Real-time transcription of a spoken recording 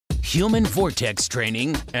Human Vortex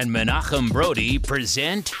Training and Menachem Brody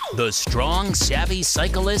present the Strong, Savvy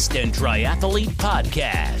Cyclist and Triathlete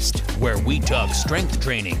Podcast, where we talk strength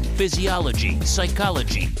training, physiology,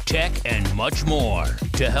 psychology, tech, and much more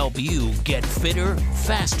to help you get fitter,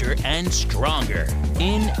 faster, and stronger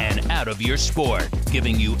in and out of your sport,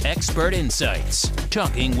 giving you expert insights,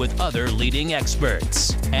 talking with other leading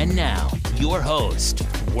experts. And now, your host,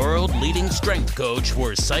 world-leading strength coach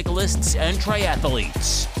for cyclists and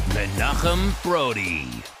triathletes, Menachem Brody.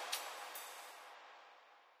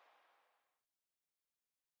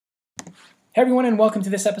 Hey everyone, and welcome to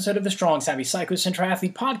this episode of the Strong, Savvy Cyclist and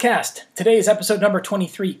Triathlete Podcast. Today is episode number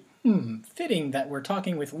 23. Fitting that we're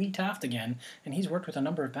talking with Lee Taft again, and he's worked with a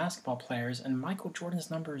number of basketball players, and Michael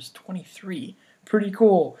Jordan's number is 23. Pretty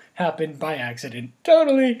cool. Happened by accident.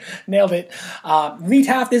 Totally nailed it. Lee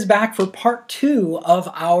Taft is back for part 2 of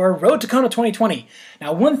our Road to Kona 2020.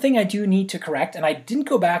 Now, one thing I do need to correct, and I didn't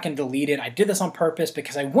go back and delete it. I did this on purpose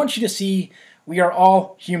because I want you to see we are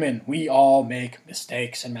all human. We all make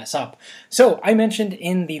mistakes and mess up. So I mentioned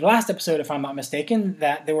in the last episode, if I'm not mistaken,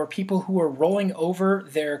 that there were people who were rolling over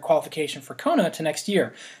their qualification for Kona to next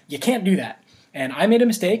year. You can't do that. And I made a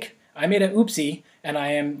mistake. I made an oopsie, and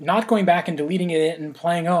I am not going back and deleting it and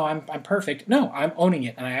playing, oh, I'm perfect. No, I'm owning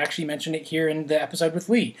it, and I actually mentioned it here in the episode with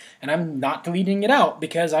Lee, and I'm not deleting it out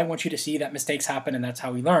because I want you to see that mistakes happen, and that's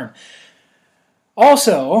how we learn.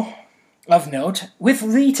 Also, of note, with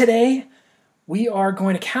Lee today, we are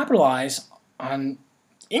going to capitalize on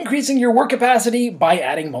increasing your work capacity by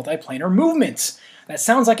adding multiplanar movements. That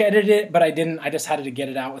sounds like I edited it, but I didn't. I just had to get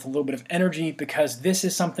it out with a little bit of energy because this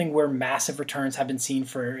is something where massive returns have been seen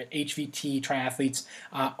for HVT triathletes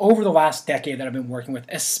over the last decade that I've been working with,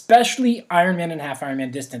 especially Ironman and half Ironman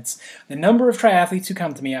distance. The number of triathletes who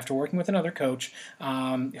come to me after working with another coach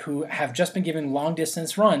who have just been given long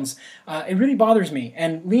distance runs, it really bothers me.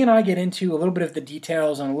 And Lee and I get into a little bit of the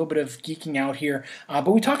details and a little bit of geeking out here,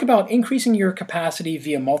 but we talk about increasing your capacity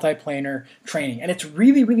via multiplanar training. And it's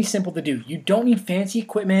really, really simple to do. You don't need fancy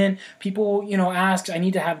equipment. People, ask, I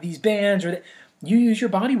need to have these bands, or you use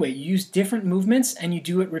your body weight. You use different movements, and you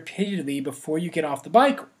do it repeatedly before you get off the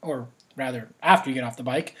bike, or rather, after you get off the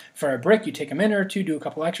bike. For a brick, you take a minute or two, do a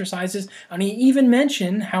couple exercises, and I even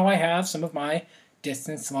mention how I have some of my long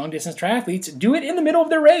distance triathletes do it in the middle of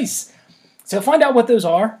their race. So find out what those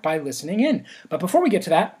are by listening in. But before we get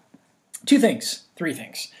to that, three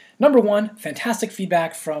things. Number one, fantastic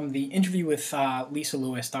feedback from the interview with Lisa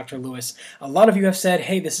Lewis, Dr. Lewis. A lot of you have said,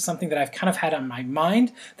 hey, this is something that I've kind of had on my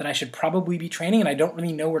mind that I should probably be training, and I don't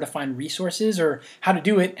really know where to find resources or how to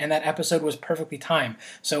do it, and that episode was perfectly timed.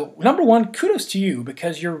 So number one, kudos to you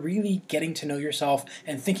because you're really getting to know yourself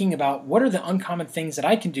and thinking about what are the uncommon things that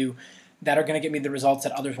I can do that are going to get me the results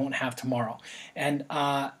that others won't have tomorrow. And,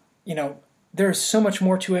 there's so much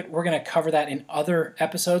more to it. We're going to cover that in other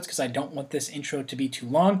episodes because I don't want this intro to be too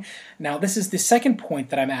long. Now, this is the second point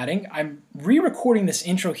that I'm adding. I'm re-recording this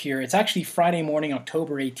intro here. It's actually Friday morning,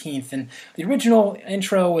 October 18th, and the original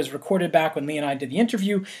intro was recorded back when Lee and I did the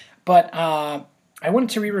interview, but I wanted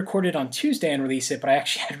to re-record it on Tuesday and release it, but I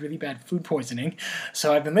actually had really bad food poisoning,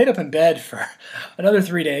 so I've been laid up in bed for another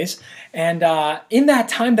 3 days, and in that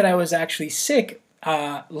time that I was actually sick,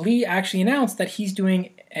 Lee actually announced that he's doing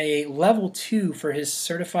a level 2 for his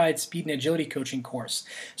certified speed and agility coaching course.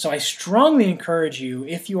 So I strongly encourage you,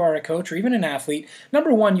 if you are a coach or even an athlete,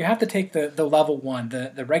 number one, you have to take the level 1,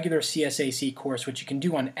 the regular CSAC course, which you can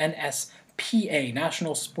do on NSPA,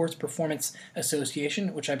 National Sports Performance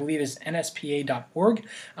Association, which I believe is nspa.org.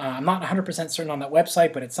 I'm not 100% certain on that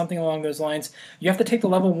website, but it's something along those lines. You have to take the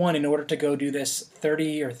level 1 in order to go do this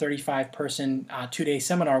 30 or 35 person 2-day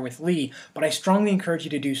seminar with Lee, but I strongly encourage you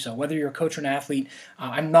to do so, whether you're a coach or an athlete.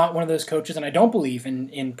 I'm not one of those coaches, and I don't believe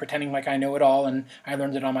in pretending like I know it all and I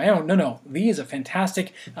learned it on my own. No. Lee is a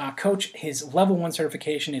fantastic coach. His level 1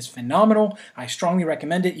 certification is phenomenal. I strongly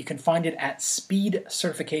recommend it. You can find it at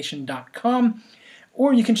speedcertification.com.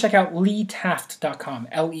 Or you can check out leetaft.com,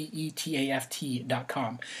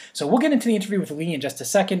 leetaft.com. So we'll get into the interview with Lee in just a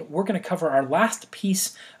second. We're going to cover our last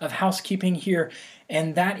piece of housekeeping here,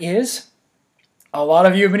 and that is, a lot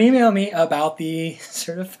of you have been emailing me about the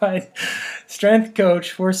certified strength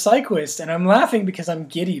coach for cyclists, and I'm laughing because I'm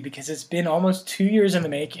giddy because it's been almost 2 years in the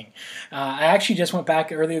making. I actually just went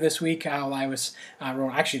back earlier this week while I was,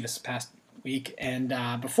 this past week, and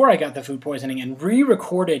before I got the food poisoning, and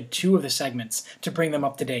re-recorded 2 of the segments to bring them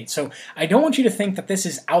up to date. So I don't want you to think that this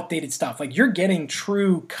is outdated stuff. Like, you're getting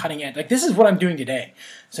true cutting edge. Like, this is what I'm doing today.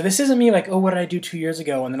 So this isn't me like, oh, what did I do 2 years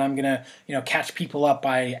ago, and then I'm gonna, catch people up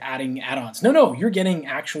by adding add-ons. No, you're getting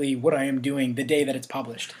actually what I am doing the day that it's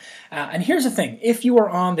published. And here's the thing: if you are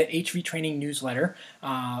on the HV Training newsletter,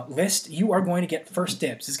 list, you are going to get first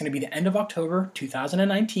dibs. It's going to be the end of October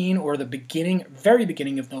 2019 or the very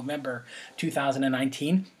beginning of November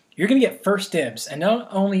 2019. You're going to get first dibs. And not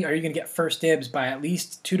only are you going to get first dibs by at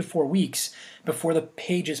least 2 to 4 weeks before the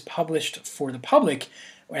page is published for the public,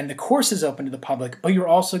 and the course is open to the public, but you're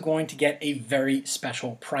also going to get a very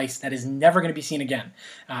special price that is never going to be seen again.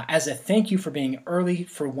 As a thank you for being early,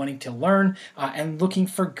 for wanting to learn, and looking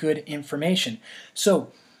for good information.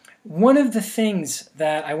 So one of the things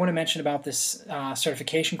that I want to mention about this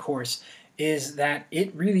certification course is that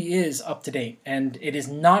it really is up to date and it is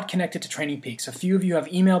not connected to Training Peaks. A few of you have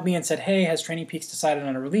emailed me and said, hey, has Training Peaks decided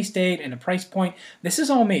on a release date and a price point? This is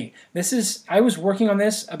all me. I was working on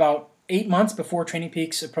this about 8 months before Training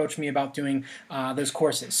Peaks approached me about doing those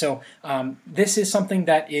courses. So this is something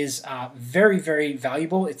that is very, very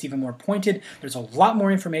valuable. It's even more pointed. There's a lot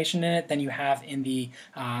more information in it than you have in the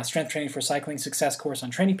Strength Training for Cycling Success course on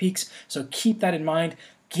Training Peaks. So keep that in mind.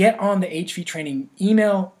 Get on the HV Training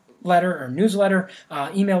email letter or newsletter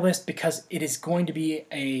email list, because it is going to be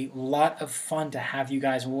a lot of fun to have you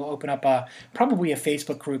guys. We'll open up probably a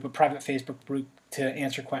Facebook group, a private Facebook group, to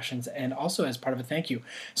answer questions and also as part of a thank you.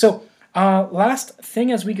 So last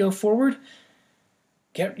thing as we go forward,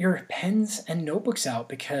 get your pens and notebooks out,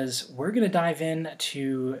 because we're going to dive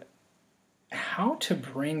into how to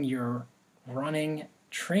bring your running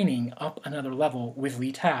training up another level with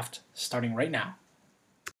Lee Taft, starting right now.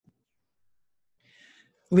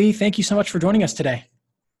 Lee, thank you so much for joining us today.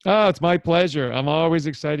 Oh, it's my pleasure. I'm always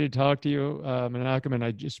excited to talk to you, Menachem, and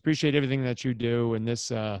I just appreciate everything that you do. And this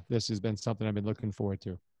has been something I've been looking forward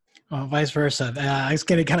to. Well, vice versa. I was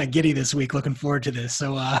getting kind of giddy this week, looking forward to this.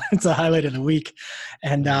 So it's a highlight of the week.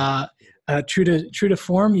 And true to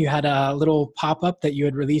form, you had a little pop-up that you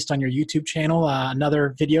had released on your YouTube channel,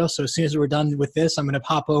 another video. So as soon as we're done with this, I'm going to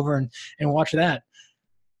pop over and watch that.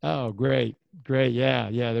 Oh, great. Yeah.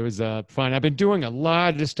 There was fun. I've been doing a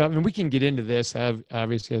lot of stuff, and we can get into this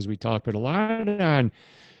obviously as we talk, but a lot on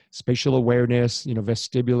spatial awareness,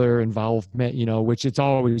 vestibular involvement, which it's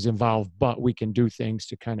always involved, but we can do things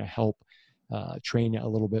to kind of help train it a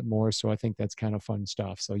little bit more. So I think that's kind of fun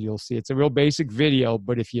stuff. So you'll see it's a real basic video,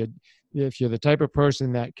 but if you're the type of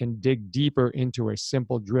person that can dig deeper into a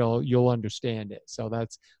simple drill, you'll understand it. So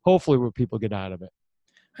that's hopefully what people get out of it.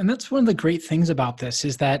 And that's one of the great things about this,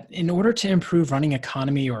 is that in order to improve running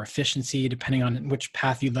economy or efficiency, depending on which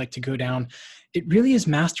path you'd like to go down, it really is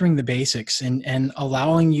mastering the basics and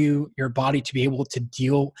allowing your body to be able to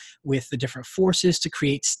deal with the different forces to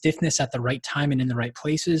create stiffness at the right time and in the right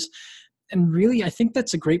places. And really, I think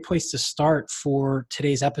that's a great place to start for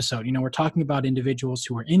today's episode. We're talking about individuals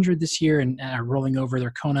who are injured this year and are rolling over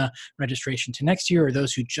their Kona registration to next year, or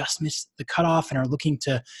those who just missed the cutoff and are looking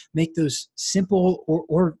to make those simple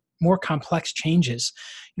or more complex changes.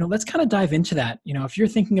 Let's kind of dive into that. If you're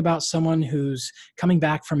thinking about someone who's coming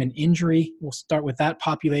back from an injury, we'll start with that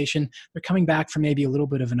population. They're coming back from maybe a little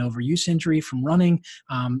bit of an overuse injury from running.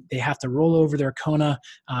 They have to roll over their Kona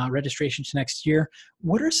registration to next year.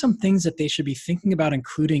 What are some things that they should be thinking about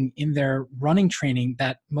including in their running training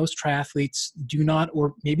that most triathletes do not,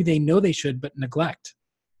 or maybe they know they should, but neglect?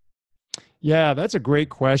 Yeah, that's a great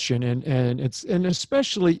question. And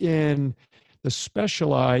especially in the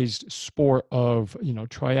specialized sport of,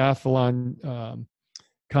 triathlon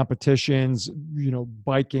competitions,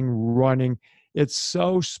 biking, running, it's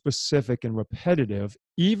so specific and repetitive,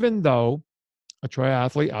 even though a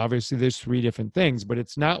triathlete, obviously there's 3 different things, but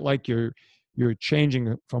it's not like you're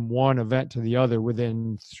changing from one event to the other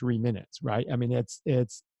within 3 minutes, right? I mean,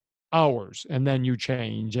 it's hours, and then you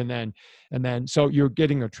change, and then so you're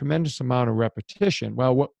getting a tremendous amount of repetition.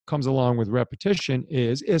 Well, what comes along with repetition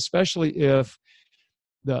is, especially if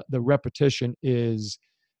the repetition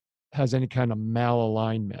has any kind of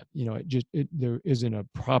malalignment, there isn't a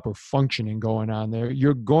proper functioning going on there,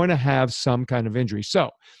 you're going to have some kind of injury. So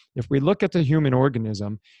if we look at the human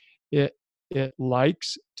organism, it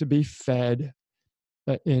likes to be fed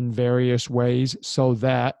in various ways so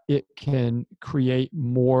that it can create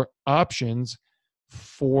more options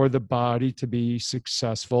for the body to be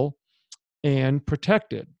successful and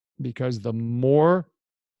protected. Because the more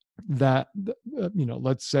that,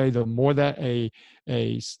 let's say the more that a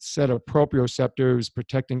set of proprioceptors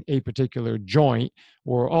protecting a particular joint,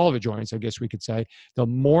 or all the joints, I guess we could say, the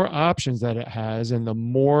more options that it has and the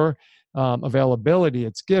more availability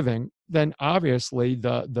it's giving, then obviously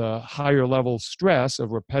the higher level stress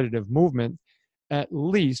of repetitive movement at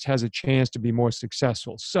least has a chance to be more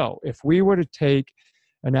successful. So if we were to take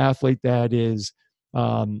an athlete that is,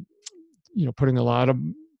 putting a lot of,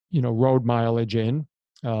 road mileage in,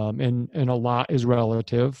 and a lot is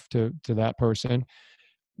relative to that person,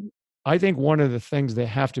 I think one of the things they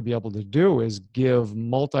have to be able to do is give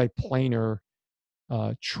multiplanar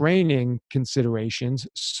training considerations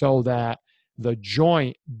so that the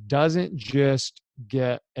joint doesn't just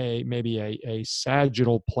get maybe a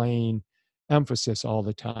sagittal plane emphasis all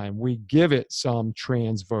the time. We give it some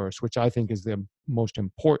transverse, which I think is the most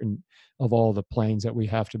important of all the planes that we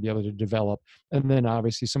have to be able to develop, and then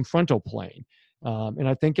obviously some frontal plane. And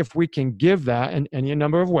I think if we can give that in any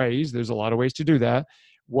number of ways, there's a lot of ways to do that.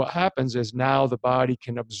 What happens is now the body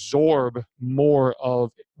can absorb more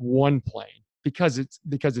of one plane because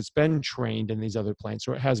it's been trained in these other planes,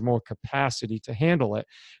 so it has more capacity to handle it.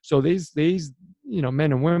 So these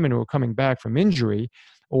men and women who are coming back from injury,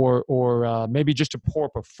 or maybe just a poor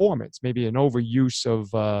performance, maybe an overuse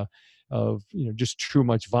of just too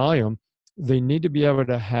much volume, they need to be able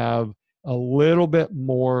to have a little bit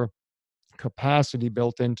more capacity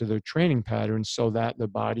built into their training patterns so that the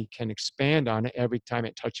body can expand on it every time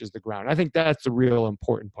it touches the ground. I think that's the real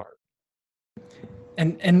important part.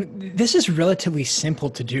 And this is relatively simple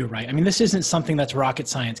to do, right? I mean, this isn't something that's rocket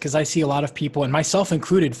science, because I see a lot of people, and myself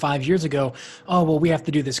included 5 years ago, oh, well, we have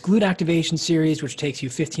to do this glute activation series, which takes you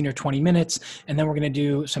 15 or 20 minutes, and then we're going to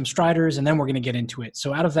do some striders, and then we're going to get into it.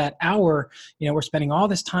 So out of that hour, we're spending all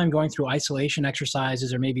this time going through isolation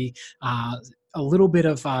exercises, or maybe a little bit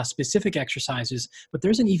of specific exercises, but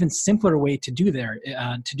there's an even simpler way to do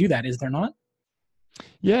that, is there not?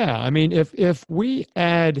 Yeah, I mean, if we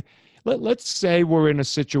add, let's say we're in a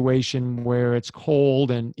situation where it's cold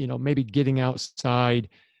and maybe getting outside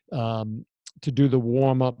to do the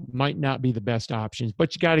warm up might not be the best options,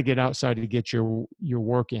 but you got to get outside to get your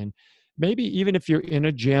work in. Maybe even if you're in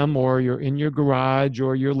a gym or you're in your garage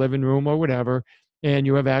or your living room or whatever, and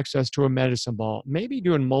you have access to a medicine ball, maybe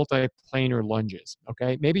doing multiplanar lunges,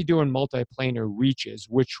 okay? Maybe doing multiplanar reaches,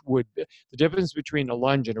 which would, the difference between a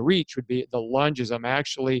lunge and a reach would be the lunge is I'm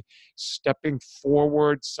actually stepping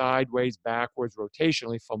forward, sideways, backwards,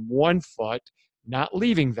 rotationally from one foot, not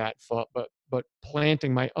leaving that foot, but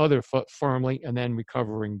planting my other foot firmly and then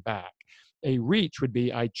recovering back. A reach would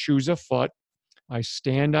be I choose a foot, I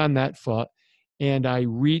stand on that foot, and I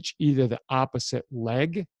reach either the opposite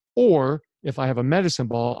leg, or if I have a medicine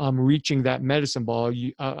ball, I'm reaching that medicine ball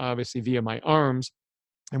obviously via my arms.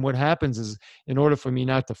 And what happens is, in order for me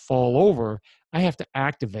not to fall over, I have to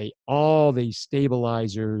activate all these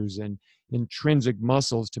stabilizers and intrinsic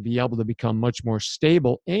muscles to be able to become much more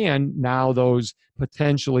stable. And now those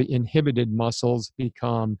potentially inhibited muscles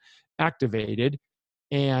become activated.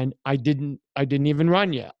 And I didn't even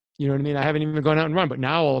run yet. You know what I mean? I haven't even gone out and run, but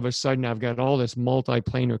now all of a sudden I've got all this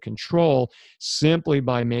multiplanar control simply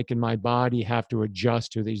by making my body have to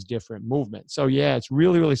adjust to these different movements. So yeah, it's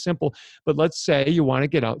really, really simple. But let's say you want to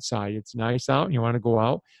get outside. It's nice out and you want to go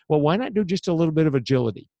out. Well, why not do just a little bit of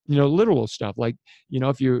agility? Literal stuff like,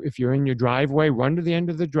 if you're in your driveway, run to the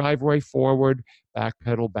end of the driveway, forward, back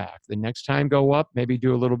pedal back. The next time go up, maybe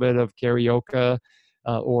do a little bit of karaoke,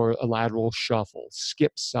 or a lateral shuffle,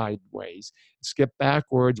 skip sideways, skip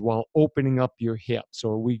backwards while opening up your hips.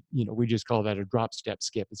 Or we just call that a drop step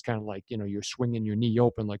skip. It's kind of like, you're swinging your knee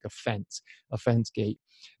open like a fence gate.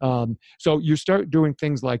 So you start doing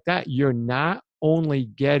things like that. You're not only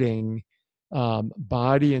getting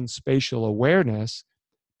body and spatial awareness,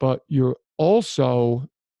 but you're also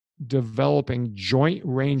developing joint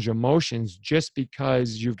range of motions just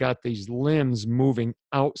because you've got these limbs moving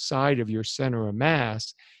outside of your center of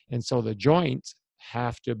mass. And so the joints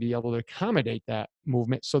have to be able to accommodate that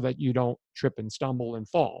movement so that you don't trip and stumble and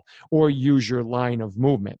fall or use your line of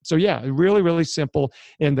movement. So yeah, really, really simple.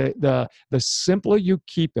 And the simpler you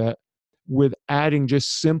keep it with adding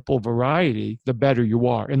just simple variety, the better you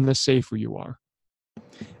are and the safer you are.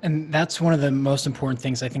 And that's one of the most important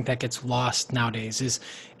things I think that gets lost nowadays is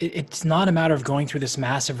it's not a matter of going through this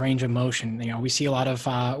massive range of motion. We see a lot of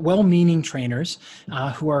well-meaning trainers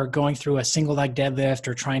who are going through a single leg deadlift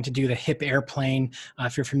or trying to do the hip airplane.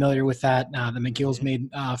 If you're familiar with that, the McGill's made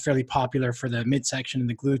fairly popular for the midsection and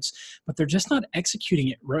the glutes, but they're just not executing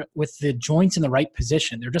it with the joints in the right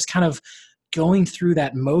position. They're just kind of going through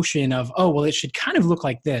that motion of, oh, well, it should kind of look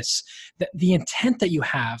like this. The intent that you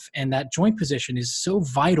have and that joint position is so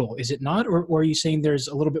vital, is it not? Or are you saying there's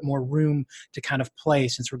a little bit more room to kind of play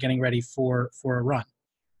since we're getting ready for a run?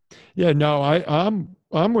 Yeah, no,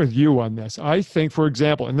 I'm with you on this. I think, for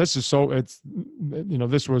example, and this is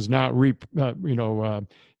this was not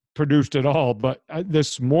produced at all, but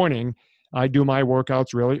this morning I do my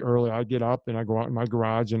workouts really early. I get up and I go out in my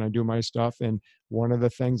garage and I do my stuff. And one of the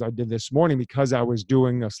things I did this morning, because I was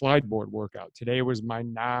doing a slide board workout, today was my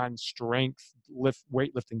non-strength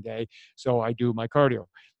weightlifting day. So I do my cardio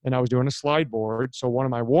and I was doing a slide board. So one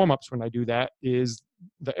of my warm-ups when I do that is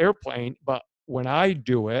the airplane. But when I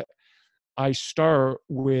do it, I start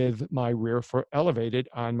with my rear foot elevated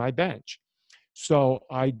on my bench. So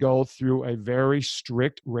I go through a very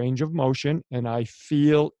strict range of motion and I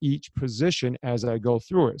feel each position as I go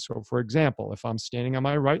through it. So for example, if I'm standing on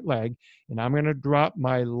my right leg and I'm going to drop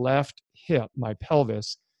my left hip, my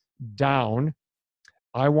pelvis down,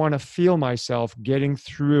 I want to feel myself getting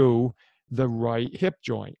through the right hip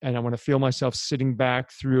joint. And I want to feel myself sitting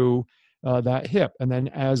back through that hip. And then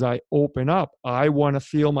as I open up, I want to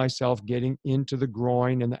feel myself getting into the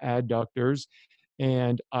groin and the adductors.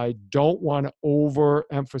 And I don't want to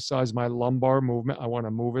overemphasize my lumbar movement. I want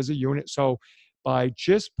to move as a unit. So by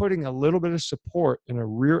just putting a little bit of support in a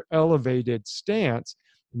rear elevated stance,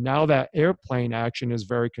 now that airplane action is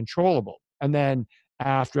very controllable. And then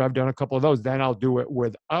after I've done a couple of those, then I'll do it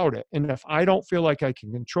without it. And if I don't feel like I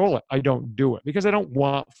can control it, I don't do it because I don't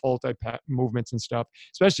want full type movements and stuff,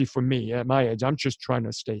 especially for me at my age. I'm just trying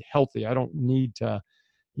to stay healthy. I don't need to,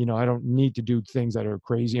 I don't need to do things that are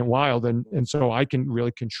crazy and wild. And so I can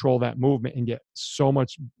really control that movement and get so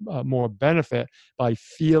much more benefit by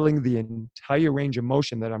feeling the entire range of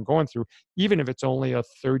motion that I'm going through, even if it's only a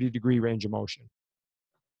 30-degree range of motion.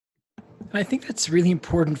 I think that's really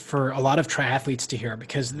important for a lot of triathletes to hear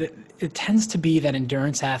because it tends to be that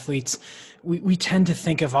endurance athletes, we tend to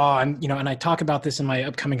think of, and I talk about this in my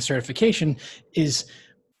upcoming certification, is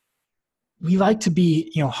we like to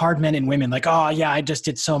be, hard men and women, like, oh yeah, I just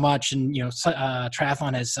did so much. And,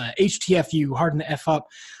 triathlon has HTFU, harden the F up.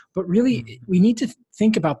 But really, we need to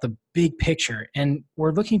think about the big picture. And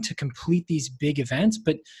we're looking to complete these big events,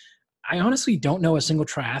 but I honestly don't know a single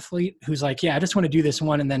triathlete who's like, yeah, I just want to do this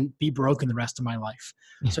one and then be broken the rest of my life.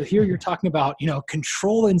 So here you're talking about,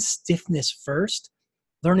 control and stiffness first,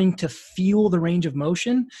 learning to feel the range of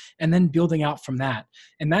motion and then building out from that.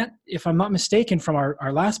 And that, if I'm not mistaken from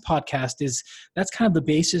our last podcast, that's kind of the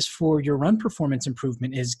basis for your run performance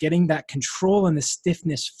improvement, is getting that control and the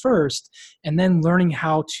stiffness first and then learning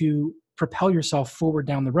how to propel yourself forward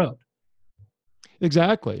down the road.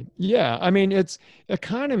 Exactly. Yeah. I mean,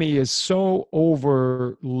 economy is so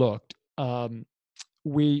overlooked.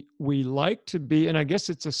 We like to be, and I guess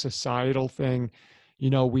it's a societal thing.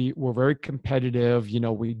 We're very competitive.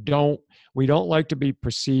 We don't like to be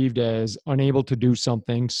perceived as unable to do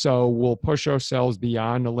something. So we'll push ourselves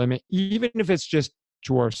beyond the limit, even if it's just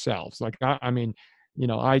to ourselves. Like,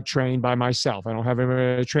 I train by myself. I don't have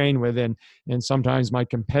anybody to train with. And sometimes my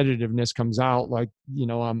competitiveness comes out like,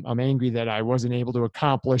 I'm angry that I wasn't able to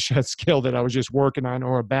accomplish a skill that I was just working on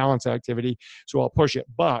or a balance activity. So I'll push it.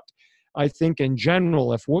 But I think in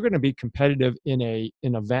general, if we're going to be competitive in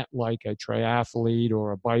an event like a triathlete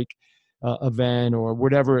or a bike event or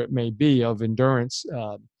whatever it may be of endurance,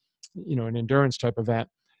 an endurance type event,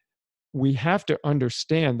 we have to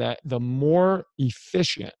understand that the more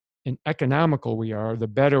efficient and economical we are, the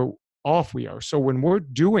better off we are. So when we're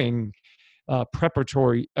doing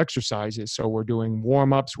preparatory exercises, so we're doing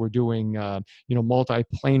warm-ups, we're doing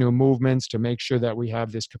multi-planar movements to make sure that we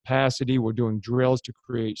have this capacity, we're doing drills to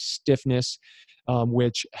create stiffness,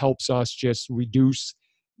 which helps us just reduce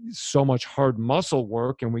so much hard muscle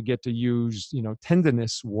work, and we get to use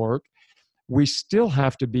tendinous work. We still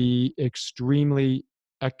have to be extremely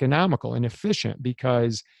economical and efficient,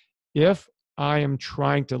 because if I am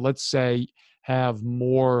trying to, let's say, have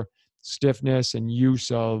more stiffness and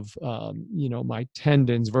use of my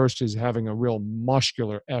tendons versus having a real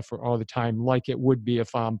muscular effort all the time, like it would be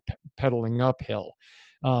if I'm pedaling uphill.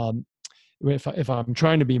 If I'm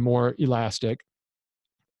trying to be more elastic,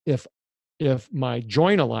 if my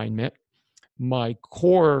joint alignment, my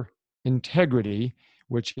core integrity,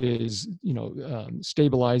 which is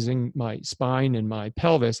stabilizing my spine and my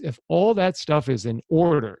pelvis, if all that stuff is in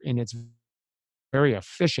order and it's very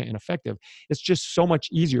efficient and effective, it's just so much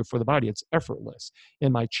easier for the body. It's effortless.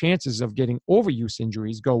 And my chances of getting overuse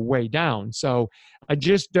injuries go way down. So I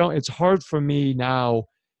just don't, it's hard for me now.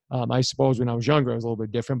 I suppose when I was younger, I was a little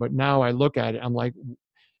bit different, but now I look at it, I'm like,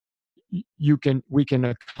 we can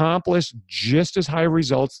accomplish just as high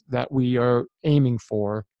results that we are aiming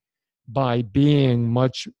for by being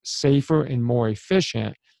much safer and more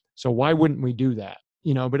efficient. So why wouldn't we do that?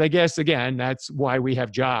 but I guess again, that's why we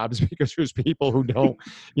have jobs, because there's people who don't,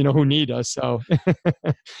 who need us. So,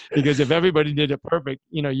 because if everybody did it perfect,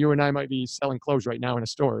 you and I might be selling clothes right now in a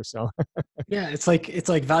store. So, Yeah, it's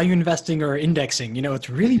like value investing or indexing. It's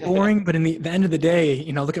really boring, but in the end of the day,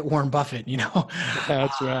 look at Warren Buffett.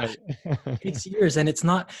 that's right. Takes years, and it's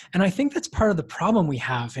not. And I think that's part of the problem we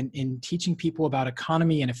have in teaching people about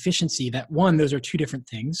economy and efficiency. That one, those are two different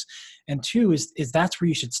things, and two is that's where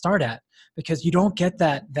you should start at, because you don't get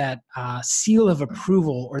that seal of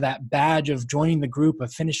approval or that badge of joining the group,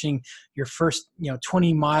 of finishing your first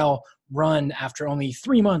 20-mile run after only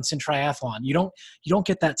 3 months in triathlon. You don't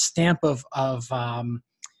get that stamp of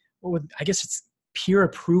what would, I guess it's peer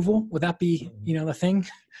approval. Would that be the thing?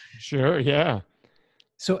 Sure. Yeah.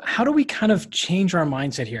 So how do we kind of change our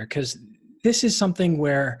mindset here? Because this is something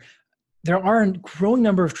where there are a growing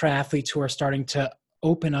number of triathletes who are starting to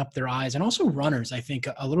open up their eyes, and also runners, I think,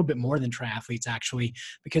 a little bit more than triathletes actually,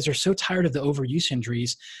 because they're so tired of the overuse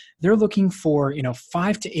injuries. They're looking for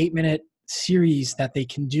 5 to 8 minute series that they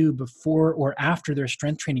can do before or after their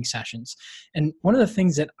strength training sessions. And one of the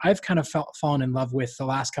things that I've kind of fallen in love with the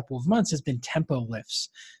last couple of months has been tempo lifts.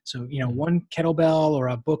 So one kettlebell or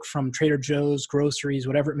a book from Trader Joe's, groceries,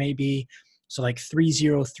 whatever it may be. So like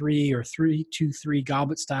 303 or 323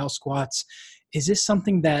 goblet style squats. Is this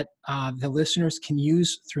something that the listeners can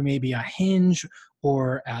use through maybe a hinge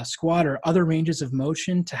or a squat or other ranges of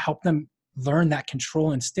motion to help them learn that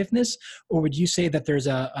control and stiffness? Or would you say that there's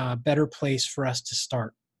a better place for us to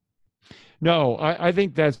start? No, I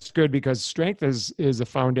think that's good, because strength is a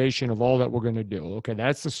foundation of all that we're going to do. Okay,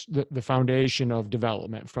 that's the foundation of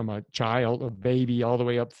development from a child, a baby, all the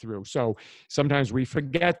way up through. So sometimes we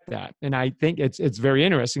forget that, and I think it's very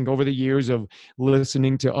interesting over the years of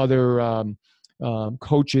listening to other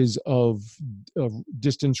coaches of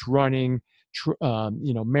distance running,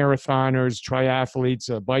 marathoners,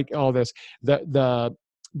 triathletes, bike, all this.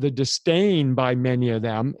 The disdain by many of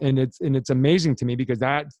them, and it's amazing to me, because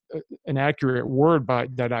that an accurate word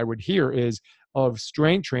that I would hear is of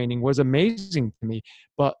strength training was amazing to me.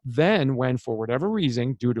 But then when, for whatever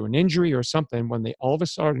reason, due to an injury or something, when they all of a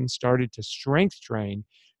sudden started to strength train,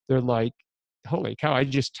 they're like, holy cow, I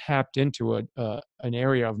just tapped into an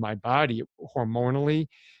area of my body hormonally,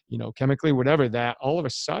 chemically, whatever, that all of a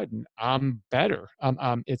sudden I'm better.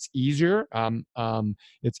 It's easier. I'm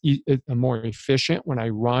more efficient when I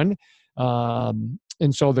run.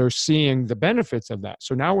 And so they're seeing the benefits of that.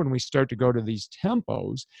 So now when we start to go to these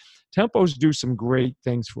tempos do some great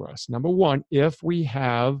things for us. Number one, if we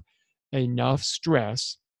have enough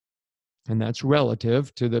stress, and that's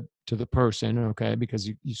relative to the person, okay, because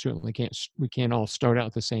you certainly we can't all start out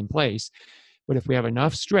at the same place. But if we have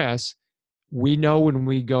enough stress, we know when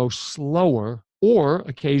we go slower or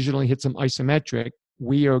occasionally hit some isometric,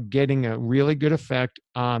 we are getting a really good effect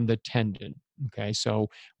on the tendon. Okay, so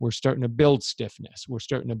we're starting to build stiffness. We're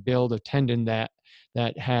starting to build a tendon that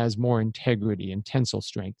has more integrity and tensile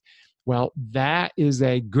strength. Well, that is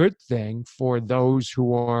a good thing for those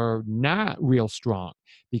who are not real strong,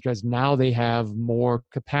 because now they have more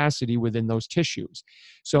capacity within those tissues.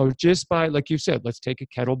 So just by, like you said, let's take a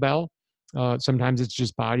kettlebell. Sometimes it's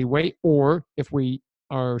just body weight, or if we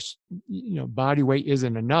are, body weight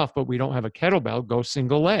isn't enough, but we don't have a kettlebell, go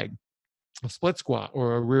single leg, a split squat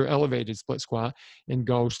or a rear elevated split squat, and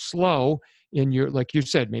go slow in your, like you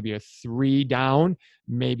said, maybe a 3 down,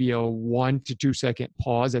 maybe a 1 to 2 second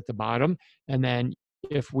pause at the bottom. And then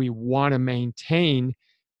if we want to maintain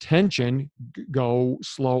tension, go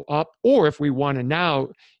slow up. Or if we want to now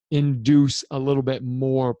induce a little bit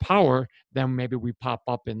more power, then maybe we pop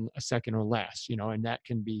up in a second or less, and that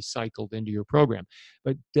can be cycled into your program.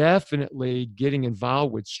 But definitely getting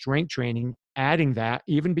involved with strength training, adding that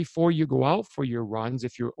even before you go out for your runs,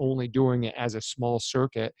 if you're only doing it as a small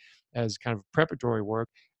circuit, as kind of preparatory work,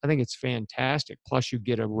 I think it's fantastic. Plus you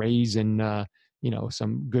get a raise in,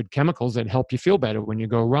 some good chemicals that help you feel better when you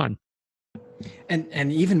go run.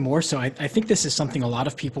 And even more so, I think this is something a lot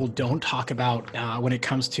of people don't talk about when it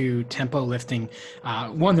comes to tempo lifting.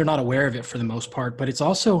 One, they're not aware of it for the most part, but it's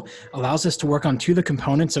also allows us to work on two of the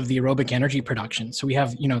components of the aerobic energy production. So we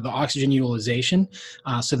have, the oxygen utilization,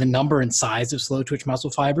 so the number and size of slow twitch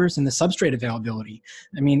muscle fibers, and the substrate availability.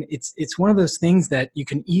 I mean, it's one of those things that you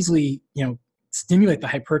can easily, stimulate the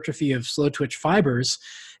hypertrophy of slow twitch fibers,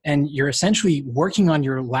 and you're essentially working on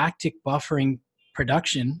your lactic buffering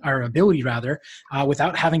production, or ability rather,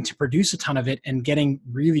 without having to produce a ton of it and getting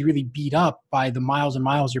really, really beat up by the miles and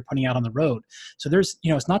miles you're putting out on the road. So there's,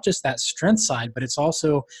 it's not just that strength side, but it's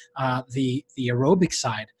also the aerobic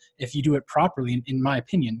side, if you do it properly, in my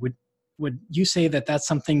opinion. Would you say that that's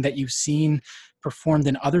something that you've seen performed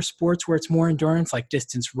in other sports where it's more endurance, like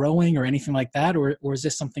distance rowing or anything like that? Or is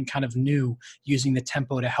this something kind of new, using the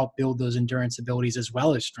tempo to help build those endurance abilities as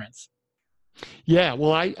well as strength? Yeah,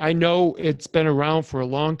 well, I know it's been around for a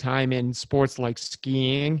long time in sports like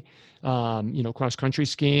skiing, cross country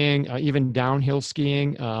skiing, even downhill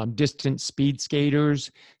skiing, distance speed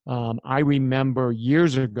skaters. I remember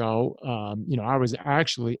years ago, I was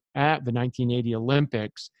actually at the 1980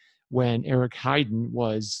 Olympics when Eric Heiden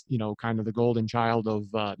was, kind of the golden child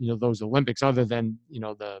of, those Olympics, other than,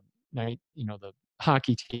 the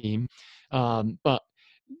hockey team. But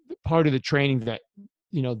part of the training that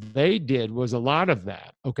they did was a lot of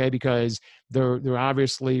that, okay, because they're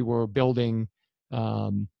obviously were building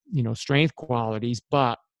strength qualities,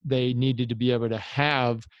 but they needed to be able to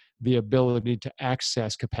have the ability to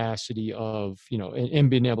access capacity of and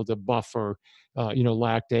being able to buffer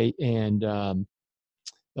lactate and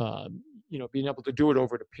being able to do it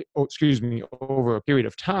over a period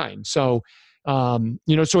of time. So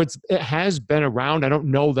so it has been around. I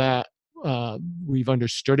don't know that we've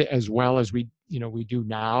understood it as well as we do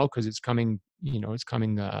now, because it's coming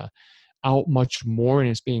out much more, and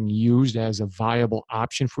it's being used as a viable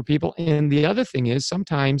option for people. And the other thing is,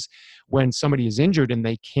 sometimes when somebody is injured and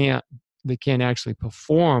they can't actually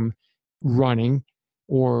perform running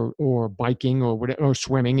or biking or whatever, or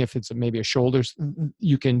swimming, if it's maybe a shoulder,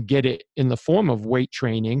 you can get it in the form of weight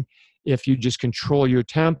training if you just control your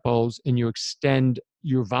tempos and you extend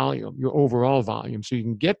your volume, your overall volume, so you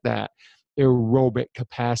can get that aerobic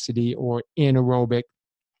capacity or anaerobic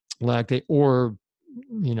lactate, or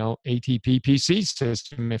ATP PC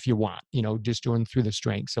system if you want, just doing through the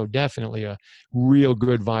strength. So definitely a real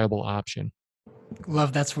good viable option.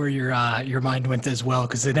 Love, that's where your mind went as well,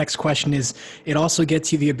 because the next question is, it also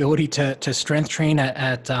gets you the ability to strength train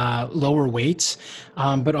at lower weights,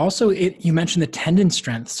 but also you mentioned the tendon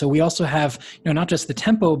strength. So we also have not just the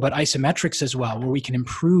tempo but isometrics as well, where we can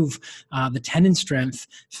improve the tendon strength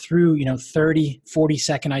through 30-40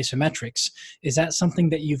 second isometrics. Is that something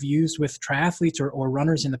that you've used with triathletes or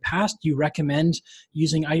runners in the past? Do you recommend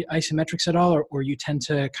using isometrics at all, or you tend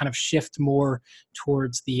to kind of shift more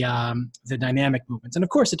towards the dynamic movements? And of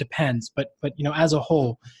course it depends, but as a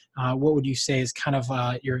whole, what would you say is kind of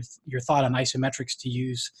your thought on isometrics to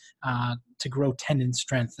use to grow tendon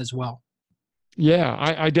strength as well? Yeah,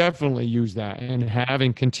 I definitely use that and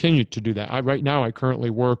having continued to do that. Right now, I currently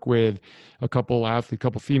work with a couple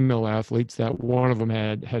female athletes that one of them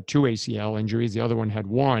had two ACL injuries, the other one had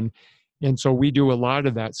one. And so we do a lot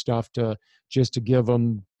of that stuff to give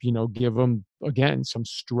them, again, some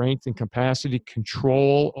strength and capacity,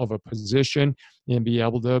 control of a position, and be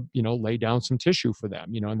able to, lay down some tissue for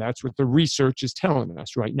them, and that's what the research is telling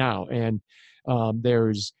us right now. And and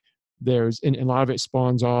a lot of it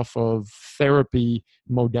spawns off of therapy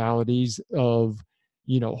modalities of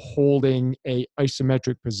holding a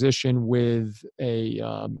isometric position with a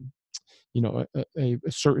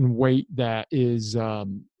certain weight that is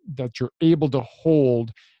that you're able to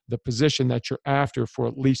hold the position that you're after for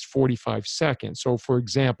at least 45 seconds. So for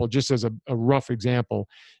example, just as a rough example,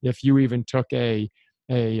 if you even took a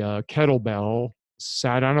kettlebell,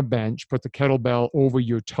 sat on a bench, put the kettlebell over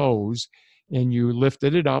your toes, and you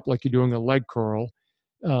lifted it up like you're doing a leg curl,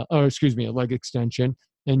 a leg extension,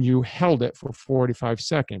 and you held it for 45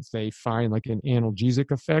 seconds. They find like an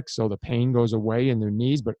analgesic effect, so the pain goes away in their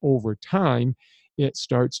knees, but over time, it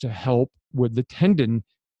starts to help with the tendon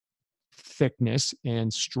thickness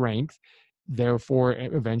and strength. Therefore,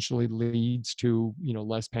 it eventually leads to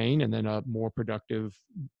less pain and then a more productive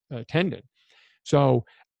tendon. So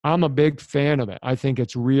I'm a big fan of it. I think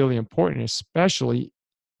it's really important, especially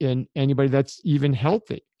in anybody that's even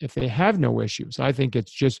healthy, if they have no issues. I think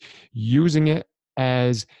it's just using it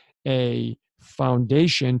as a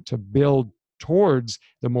foundation to build towards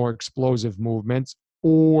the more explosive movements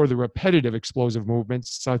or the repetitive explosive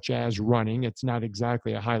movements, such as running. It's not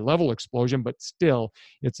exactly a high level explosion, but still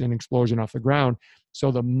it's an explosion off the ground. So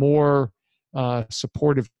the more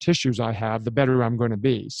supportive tissues I have, the better I'm going to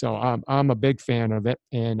be. So I'm a big fan of it.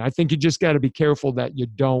 And I think you just got to be careful that you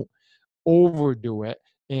don't overdo it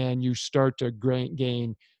and you start to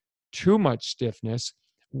gain too much stiffness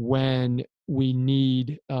when we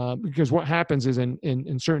need, because what happens is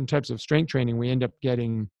in certain types of strength training, we end up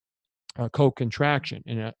getting a co-contraction.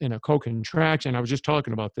 In a co-contraction, I was just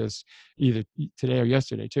talking about this either today or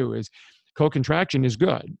yesterday too, is co-contraction is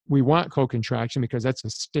good. We want co-contraction because that's a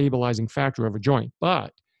stabilizing factor of a joint.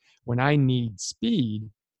 But when I need speed,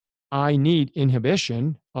 I need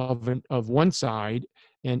inhibition of one side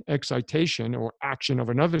and excitation or action of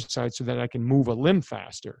another side so that I can move a limb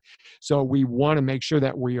faster. So we want to make sure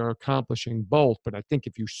that we are accomplishing both. But I think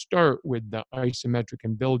if you start with the isometric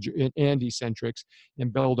and and eccentrics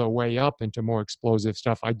and build our way up into more explosive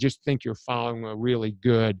stuff, I just think you're following a really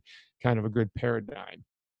good kind of a good paradigm.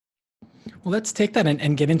 Well, let's take that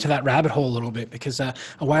and get into that rabbit hole a little bit, because a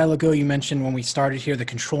while ago you mentioned when we started here the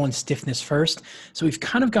control and stiffness first. So we've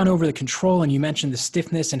kind of gone over the control, and you mentioned the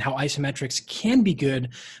stiffness and how isometrics can be good,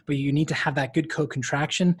 but you need to have that good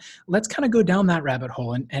co-contraction. Let's kind of go down that rabbit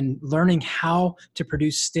hole and learning how to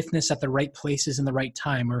produce stiffness at the right places in the right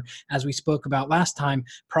time, or as we spoke about last time,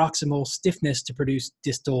 proximal stiffness to produce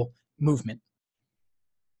distal movement.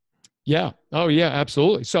 Yeah. Oh, yeah,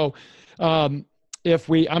 absolutely. So, I'm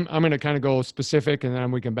going to kind of go specific, and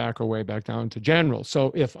then we can back our way back down to general.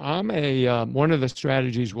 So if I'm one of the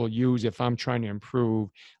strategies we'll use if I'm trying to improve,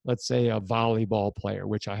 let's say a volleyball player,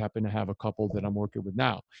 which I happen to have a couple that I'm working with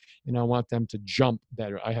now, and I want them to jump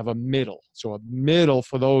better. I have a middle. So a middle,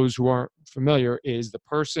 for those who aren't familiar, is the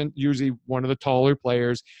person, usually one of the taller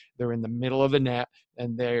players, they're in the middle of the net,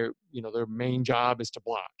 and their main job is to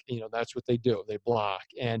block. That's what they do. They block.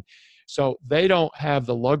 And so they don't have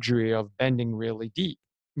the luxury of bending really deep.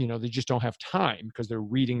 They just don't have time because they're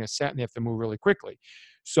reading a set and they have to move really quickly.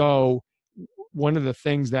 So one of the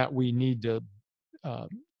things that we need to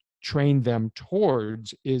train them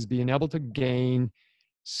towards is being able to gain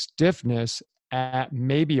stiffness at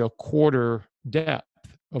maybe a quarter depth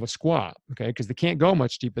of a squat, okay? Because they can't go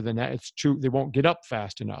much deeper than that. They won't get up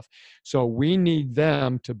fast enough. So we need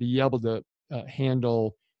them to be able to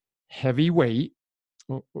handle heavy weight.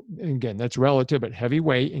 Again, that's relative, but heavy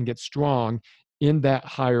weight, and get strong in that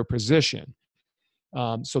higher position.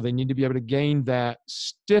 So they need to be able to gain that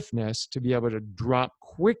stiffness to be able to drop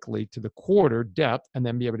quickly to the quarter depth and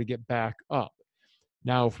then be able to get back up.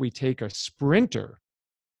 Now, if we take a sprinter,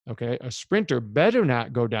 okay, a sprinter better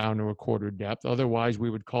not go down to a quarter depth. Otherwise, we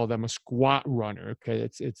would call them a squat runner. Okay,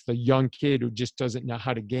 it's the young kid who just doesn't know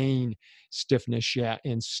how to gain stiffness yet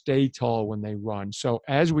and stay tall when they run. So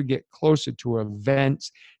as we get closer to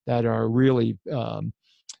events that are really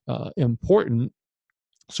important.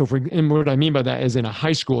 So and what I mean by that is, in a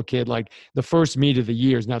high school kid, like the first meet of the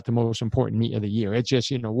year is not the most important meet of the year. It's just,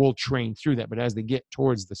 we'll train through that. But as they get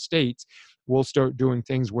towards the states, we'll start doing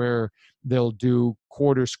things where they'll do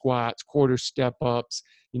quarter squats, quarter step ups,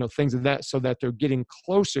 things of that, so that they're getting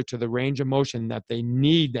closer to the range of motion that they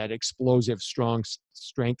need, that explosive, strong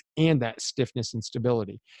strength and that stiffness and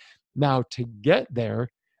stability. Now, to get there,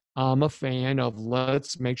 I'm a fan of,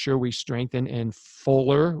 let's make sure we strengthen in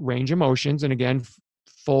fuller range of motions. And again,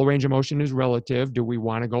 full range of motion is relative. Do we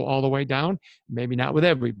want to go all the way down? Maybe not with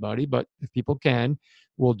everybody, but if people can,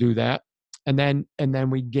 we'll do that. And then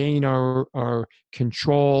we gain our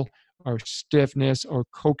control, our stiffness, our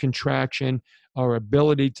co-contraction, our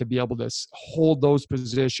ability to be able to hold those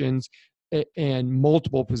positions and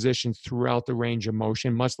multiple positions throughout the range of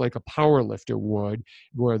motion, much like a power lifter would,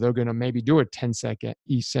 where they're going to maybe do a 10-second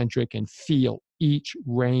eccentric and feel each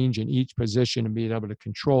range and each position and be able to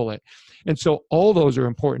control it. And so all those are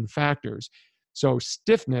important factors. So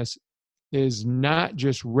stiffness is not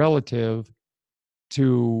just relative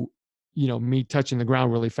to, me touching the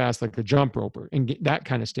ground really fast like a jump roper and get that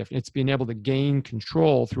kind of stiffness. It's being able to gain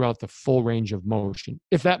control throughout the full range of motion,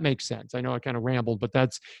 if that makes sense. I know I kind of rambled, but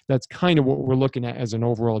that's kind of what we're looking at as an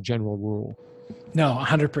overall general rule. No,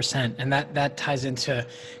 100%. And that ties into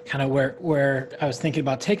kind of where I was thinking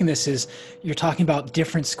about taking this is, you're talking about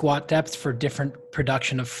different squat depths for different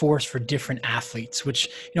production of force for different athletes, which,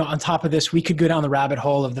 on top of this, we could go down the rabbit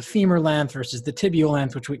hole of the femur length versus the tibial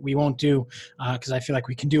length, which we won't do because I feel like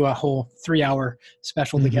we can do a whole 3-hour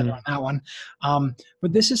special together on that one.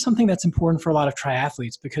 But this is something that's important for a lot of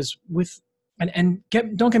triathletes, because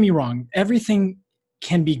don't get me wrong, everything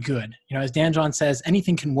can be good. As Dan John says,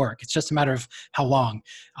 anything can work. It's just a matter of how long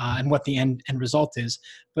and what the end result is.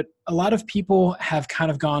 But a lot of people have kind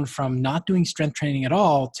of gone from not doing strength training at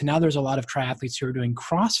all to now there's a lot of triathletes who are doing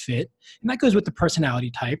CrossFit. And that goes with the personality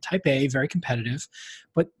type A, very competitive.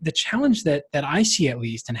 But the challenge that I see, at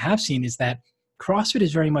least, and have seen, is that CrossFit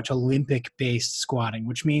is very much Olympic-based squatting,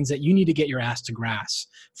 which means that you need to get your ass to grass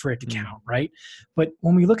for it to count, right? But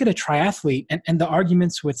when we look at a triathlete, and the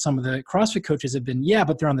arguments with some of the CrossFit coaches have been, yeah,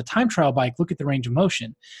 but they're on the time trial bike, look at the range of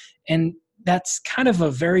motion. And that's kind of a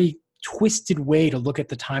very twisted way to look at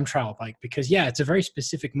the time trial bike, because yeah, it's a very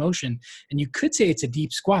specific motion, and you could say it's a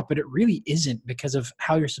deep squat, but it really isn't because of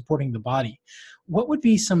how you're supporting the body. What would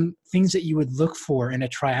be some things that you would look for in a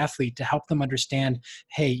triathlete to help them understand,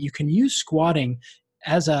 hey, you can use squatting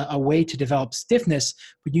as a way to develop stiffness,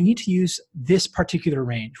 but you need to use this particular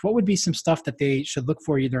range. What would be some stuff that they should look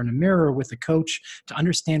for either in a mirror or with a coach to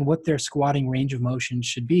understand what their squatting range of motion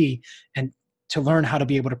should be, and to learn how to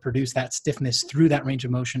be able to produce that stiffness through that range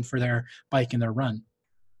of motion for their bike and their run?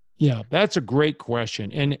 Yeah, that's a great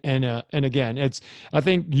question. And again, it's, I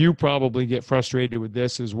think you probably get frustrated with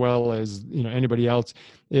this as well as, anybody else,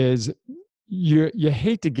 is you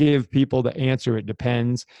hate to give people the answer it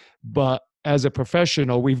depends, but as a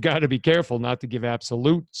professional, we've got to be careful not to give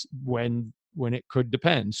absolutes when it could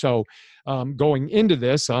depend. So going into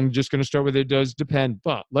this, I'm just going to start with it does depend,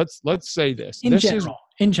 but let's say this. In general.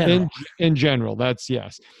 In general, that's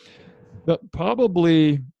yes. But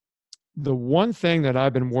probably the one thing that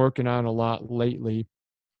I've been working on a lot lately,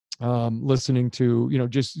 listening to,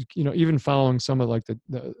 even following some of like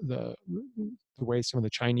the way some of the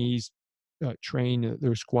Chinese train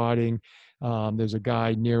their squatting. There's a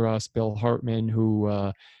guy near us, Bill Hartman,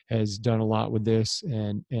 who has done a lot with this,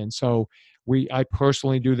 and so I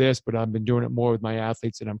personally do this, but I've been doing it more with my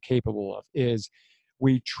athletes that I'm capable of. Is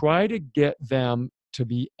we try to get them to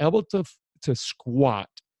be able to squat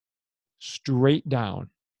straight down.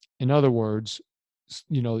 In other words,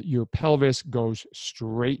 your pelvis goes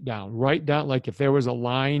straight down, right down. Like if there was a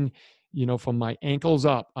line, from my ankles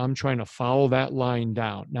up, I'm trying to follow that line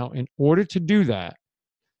down. Now, in order to do that,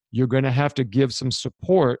 you're going to have to give some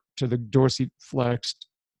support to the dorsiflexed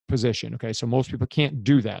position. Okay. So most people can't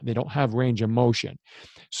do that. They don't have range of motion.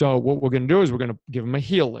 So what we're going to do is we're going to give them a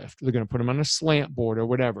heel lift. They're going to put them on a slant board or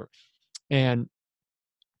whatever. And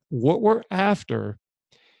what we're after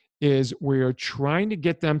is we're trying to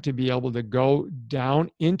get them to be able to go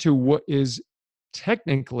down into what is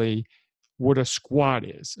technically what a squat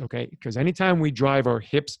is, okay? Because anytime we drive our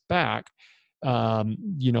hips back,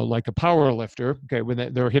 like a power lifter, okay,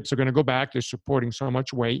 when their hips are going to go back, they're supporting so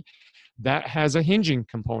much weight, that has a hinging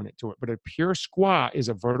component to it. But a pure squat is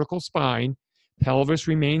a vertical spine, pelvis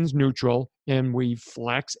remains neutral, and we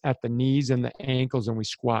flex at the knees and the ankles and we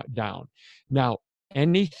squat down. Now,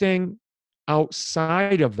 anything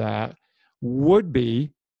outside of that would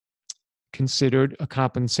be considered a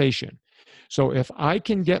compensation. So if I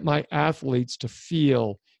can get my athletes to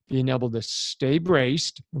feel being able to stay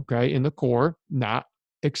braced, okay, in the core, not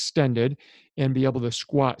extended, and be able to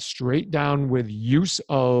squat straight down with use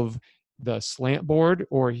of the slant board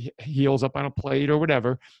or heels up on a plate or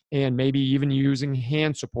whatever, and maybe even using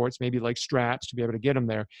hand supports, maybe like straps to be able to get them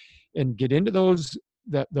there and get into those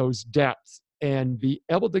depths and be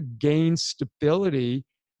able to gain stability,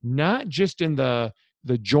 not just in the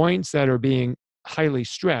joints that are being highly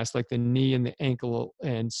stressed, like the knee and the ankle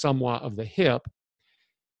and somewhat of the hip.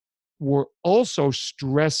 We're also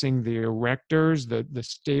stressing the erectors, the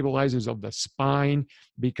stabilizers of the spine,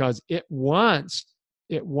 because it wants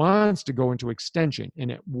to go into extension,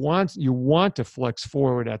 and you want to flex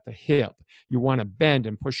forward at the hip. You want to bend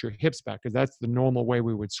and push your hips back because that's the normal way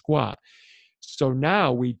we would squat. So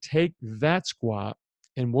now we take that squat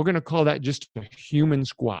and we're going to call that just a human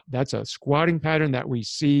squat. That's a squatting pattern that we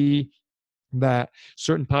see that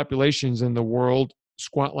certain populations in the world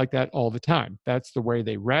squat like that all the time. That's the way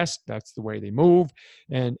they rest. That's the way they move.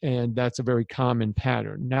 And that's a very common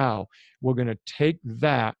pattern. Now we're going to take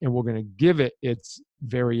that and we're going to give it its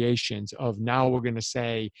variations of, now we're going to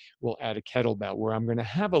say, we'll add a kettlebell where I'm going to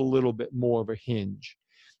have a little bit more of a hinge.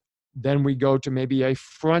 Then we go to maybe a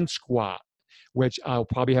front squat, which I'll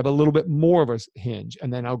probably have a little bit more of a hinge.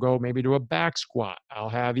 And then I'll go maybe to a back squat. I'll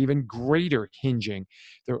have even greater hinging.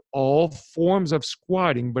 They're all forms of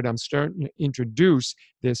squatting, but I'm starting to introduce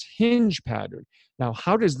this hinge pattern. Now,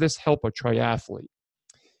 how does this help a triathlete?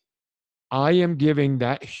 I am giving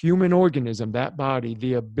that human organism, that body,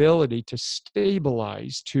 the ability to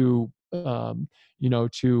stabilize, to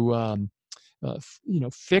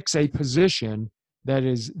fix a position that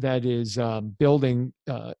is building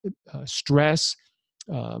stress.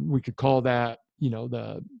 We could call that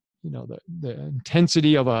the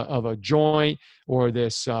intensity of a joint, or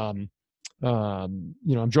this I'm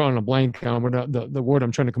drawing a blank on what the word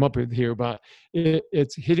I'm trying to come up with here, but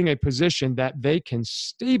it's hitting a position that they can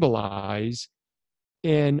stabilize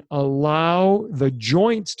and allow the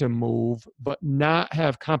joints to move, but not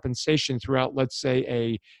have compensation throughout, let's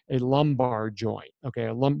say, a lumbar joint, okay,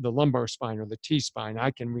 the lumbar spine or the T-spine. I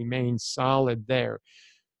can remain solid there.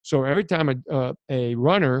 So every time a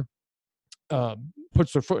runner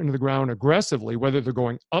puts their foot into the ground aggressively, whether they're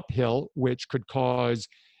going uphill, which could cause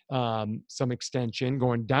some extension,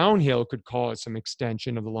 going downhill could cause some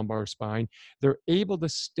extension of the lumbar spine, they're able to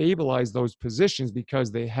stabilize those positions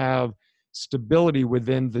because they have stability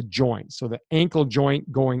within the joint. So the ankle joint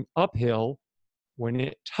going uphill, when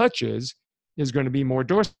it touches, is going to be more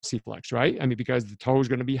dorsiflex, right? I mean, because the toe is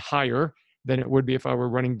going to be higher than it would be if I were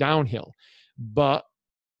running downhill. But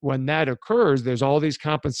when that occurs, there's all these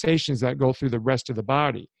compensations that go through the rest of the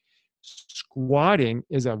body. Squatting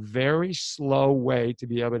is a very slow way to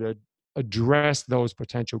be able to address those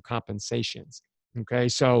potential compensations. Okay,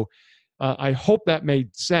 so I hope that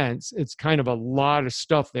made sense. It's kind of a lot of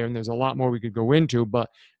stuff there, and there's a lot more we could go into, but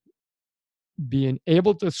being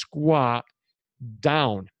able to squat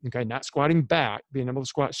down, okay, not squatting back, being able to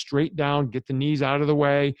squat straight down, get the knees out of the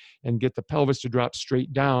way, and get the pelvis to drop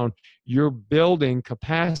straight down, you're building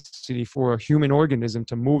capacity for a human organism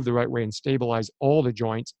to move the right way and stabilize all the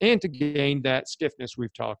joints and to gain that stiffness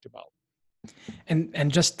we've talked about.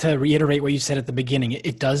 And just to reiterate what you said at the beginning,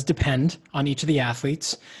 it does depend on each of the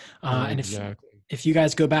athletes. And if you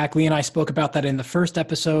guys go back, Lee and I spoke about that in the first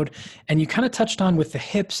episode, and you kind of touched on with the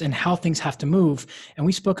hips and how things have to move. And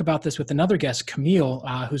we spoke about this with another guest, Camille,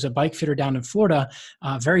 who's a bike fitter down in Florida,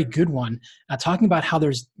 very good one, talking about how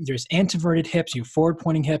there's anteverted hips, forward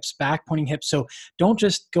pointing hips, back pointing hips. So don't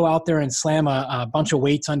just go out there and slam a bunch of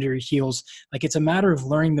weights under your heels. Like, it's a matter of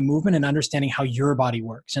learning the movement and understanding how your body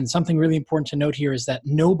works. And something really important to note here is that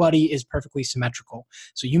nobody is perfectly symmetrical.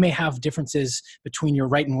 So you may have differences between your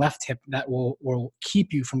right and left hip that will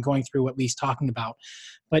keep you from going through what Lee's talking about.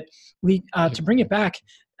 But Lee, to bring it back,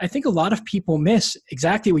 I think a lot of people miss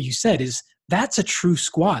exactly what you said is that's a true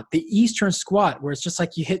squat, the Eastern squat, where it's just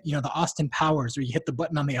like you hit, the Austin Powers, or you hit the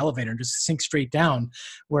button on the elevator and just sink straight down,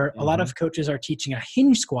 where a lot of coaches are teaching a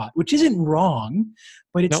hinge squat, which isn't wrong,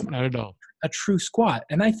 but it's not at all a true squat.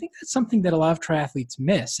 And I think that's something that a lot of triathletes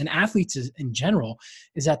miss, and athletes in general,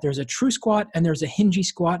 is that there's a true squat and there's a hingy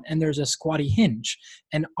squat and there's a squatty hinge.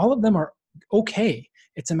 And all of them are okay.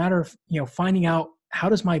 It's a matter of, finding out, how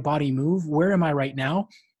does my body move? Where am I right now?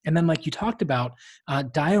 And then, like you talked about,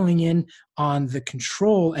 dialing in on the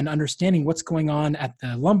control and understanding what's going on at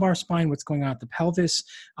the lumbar spine, what's going on at the pelvis,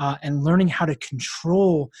 and learning how to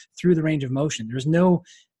control through the range of motion. There's no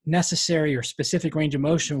necessary or specific range of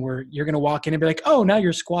motion where you're going to walk in and be like, oh, now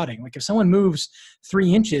you're squatting. Like, if someone moves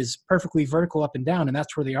 3 inches perfectly vertical up and down, and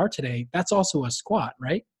that's where they are today, that's also a squat,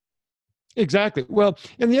 right? Exactly. Well,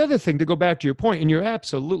 and the other thing, to go back to your point, and you're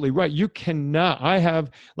absolutely right, you cannot, I have,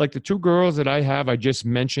 like the 2 girls that I just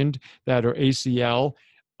mentioned that are ACL,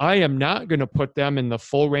 I am not going to put them in the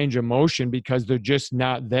full range of motion because they're just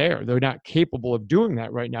not there. They're not capable of doing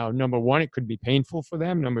that right now. Number one, it could be painful for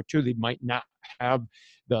them. Number two, they might not have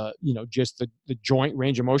the, just the joint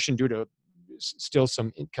range of motion due to still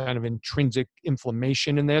some kind of intrinsic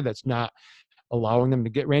inflammation in there that's not allowing them to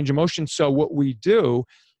get range of motion. So what we do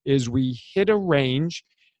is we hit a range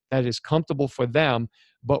that is comfortable for them,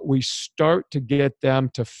 but we start to get them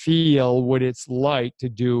to feel what it's like to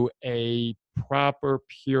do a proper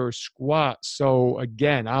pure squat. So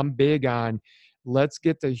again, I'm big on, let's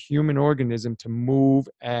get the human organism to move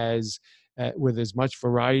with as much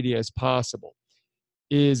variety as possible.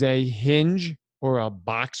 Is a hinge or a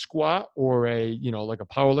box squat or like a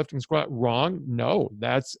powerlifting squat wrong? No,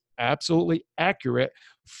 that's absolutely accurate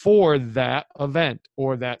for that event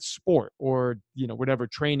or that sport or, whatever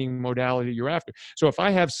training modality you're after. So if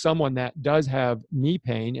I have someone that does have knee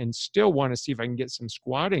pain and still want to see if I can get some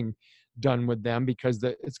squatting done with them because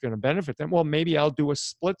it's going to benefit them, well, maybe I'll do a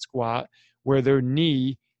split squat where their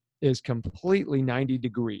knee is completely 90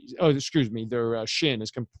 degrees. Oh, excuse me, their shin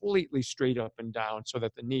is completely straight up and down so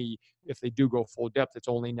that the knee, if they do go full depth, it's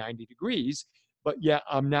only 90 degrees. But yeah,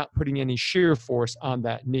 I'm not putting any shear force on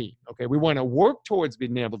that knee. Okay, we want to work towards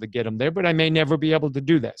being able to get them there, but I may never be able to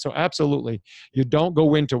do that. So absolutely, you don't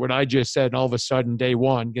go into what I just said and all of a sudden, day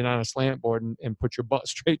one, get on a slant board and put your butt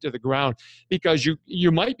straight to the ground, because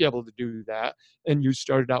you might be able to do that and you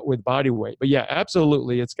started out with body weight. But yeah,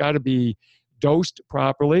 absolutely, it's got to be dosed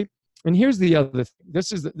properly. And here's the other thing.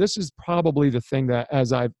 This is probably the thing that,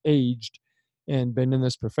 as I've aged and been in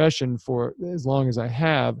this profession for as long as I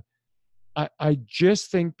have, I just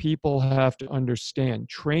think people have to understand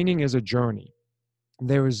training is a journey.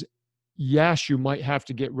 Yes, you might have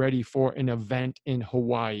to get ready for an event in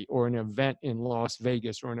Hawaii or an event in Las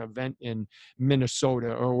Vegas or an event in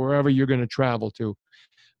Minnesota or wherever you're going to travel to.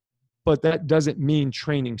 But that doesn't mean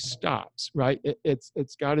training stops, right?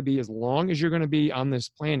 It's got to be, as long as you're going to be on this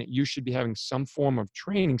planet, you should be having some form of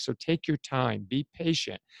training. So take your time, be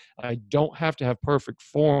patient. I don't have to have perfect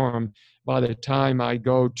form by the time I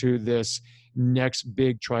go to this next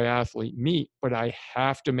big triathlete meet, but I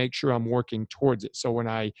have to make sure I'm working towards it. So when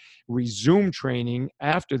I resume training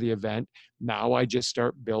after the event, now I just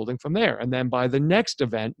start building from there. And then by the next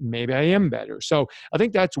event, maybe I am better. So I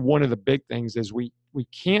think that's one of the big things is we we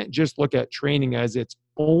can't just look at training as it's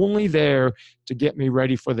only there to get me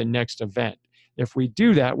ready for the next event. If we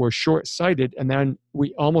do that, we're short-sighted, and then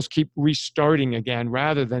we almost keep restarting again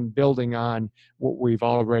rather than building on what we've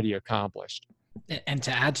already accomplished. And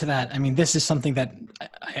to add to that, I mean, this is something that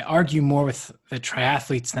I argue more with the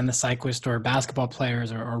triathletes than the cyclists or basketball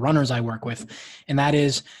players or runners I work with. And that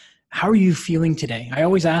is, how are you feeling today? I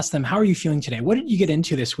always ask them, how are you feeling today? What did you get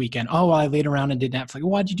into this weekend? Oh, well, I laid around and did Netflix.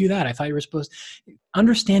 Well, why'd you do that? I thought you were supposed to.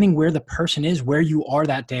 Understanding where the person is, where you are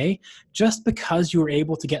that day, just because you were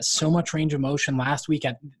able to get so much range of motion last week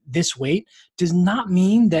at this weight does not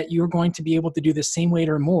mean that you're going to be able to do the same weight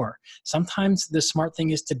or more. Sometimes the smart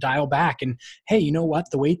thing is to dial back and, hey, you know what?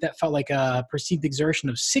 The weight that felt like a perceived exertion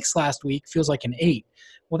of 6 last week feels like an 8.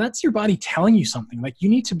 Well, that's your body telling you something. Like, you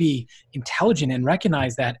need to be intelligent and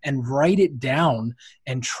recognize that and write it down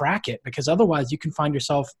and track it, because otherwise you can find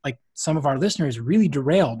yourself, like some of our listeners, really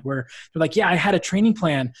derailed, where they're like, yeah, I had a training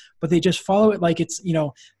plan, but they just follow it like it's,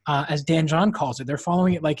 as Dan John calls it, they're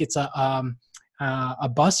following it like it's a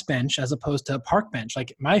bus bench as opposed to a park bench.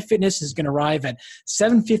 Like, my fitness is going to arrive at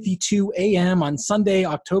 7:52 a.m. on Sunday,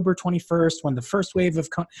 October 21st, when the first wave of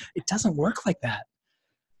it doesn't work like that.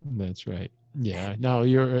 That's right. Yeah. No,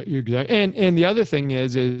 you're exactly. And the other thing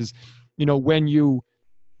is, when you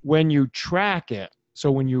track it,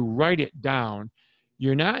 so when you write it down,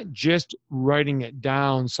 you're not just writing it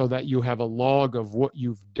down so that you have a log of what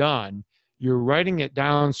you've done. You're writing it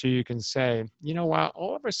down so you can say, you know what,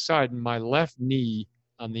 all of a sudden my left knee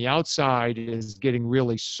on the outside is getting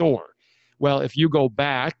really sore. Well, if you go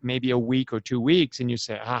back maybe a week or 2 weeks and you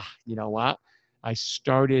say, you know what, I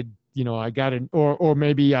started, I got or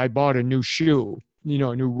maybe I bought a new shoe, a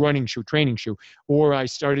new running shoe, training shoe, or I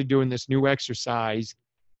started doing this new exercise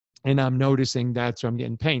and I'm noticing that's where I'm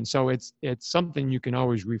getting pain. So it's something you can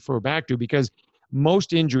always refer back to, because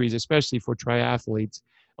most injuries, especially for triathletes,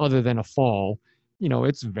 other than a fall,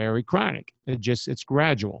 it's very chronic. It's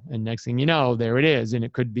gradual. And next thing you know, there it is. And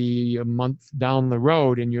it could be a month down the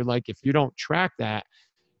road. And you're like, if you don't track that,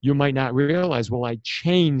 you might not realize, well, I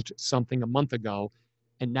changed something a month ago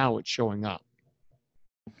and now it's showing up.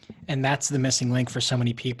 And that's the missing link for so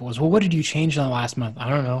many people is, well, what did you change in the last month? I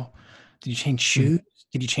don't know. Did you change shoes?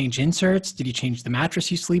 Did you change inserts? Did you change the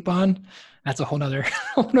mattress you sleep on? That's a whole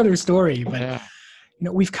nother story. But Yeah.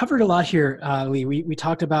 We've covered a lot here, Lee. We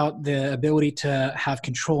talked about the ability to have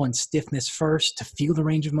control and stiffness first, to feel the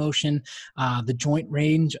range of motion, the joint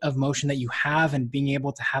range of motion that you have, and being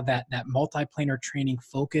able to have that multiplanar training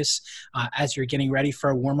focus as you're getting ready for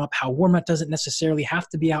a warm-up. How warm-up doesn't necessarily have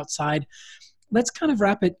to be outside. Let's kind of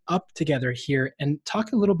wrap it up together here and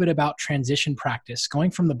talk a little bit about transition practice, going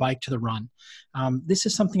from the bike to the run. This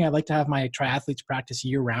is something I like to have my triathletes practice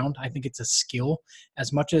year round. I think it's a skill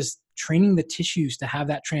as much as training the tissues to have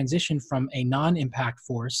that transition from a non-impact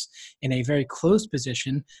force in a very closed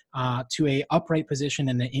position to a upright position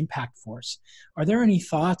in the impact force. Are there any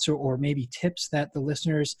thoughts or maybe tips that the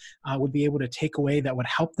listeners would be able to take away that would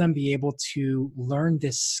help them be able to learn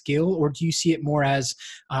this skill? Or do you see it more as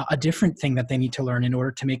a different thing that they need to learn in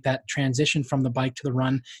order to make that transition from the bike to the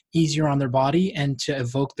run easier on their body and to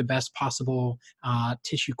evoke the best possible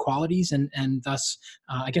tissue qualities and thus,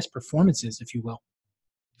 I guess, performances, if you will?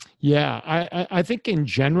 Yeah, I think in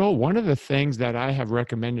general, one of the things that I have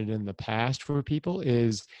recommended in the past for people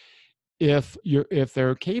is if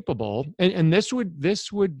they're capable, and this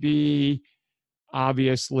would be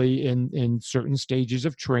obviously in certain stages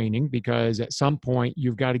of training, because at some point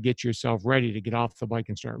you've got to get yourself ready to get off the bike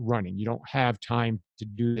and start running. You don't have time to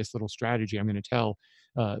do this little strategy I'm going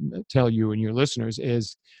to tell you and your listeners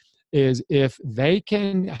is if they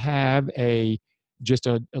can have just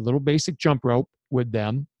a little basic jump rope with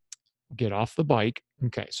them, get off the bike.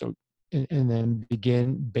 Okay, so and then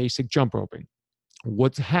begin basic jump roping.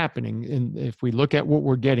 What's happening, and if we look at what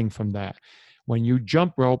we're getting from that, when you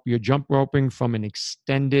jump rope, you're jump roping from an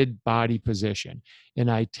extended body position.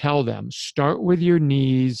 And I tell them, start with your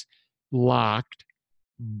knees locked,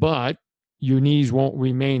 but your knees won't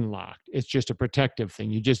remain locked. It's just a protective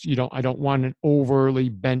thing. I don't want an overly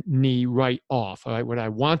bent knee right off. All right? What I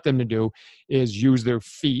want them to do is use their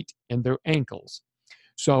feet and their ankles.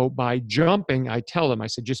 So by jumping, I tell them, I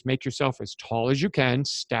said, just make yourself as tall as you can,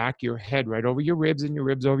 stack your head right over your ribs and your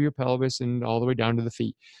ribs over your pelvis and all the way down to the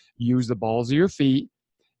feet. Use the balls of your feet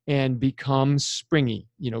and become springy,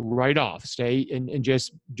 right off. Stay and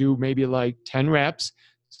just do maybe like 10 reps,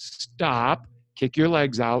 stop, kick your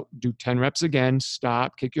legs out, do 10 reps again,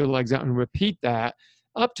 stop, kick your legs out, and repeat that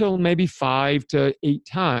up till maybe 5 to 8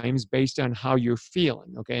 times based on how you're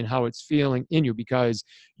feeling, okay, and how it's feeling in you, because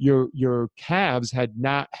your calves had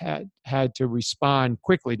not had to respond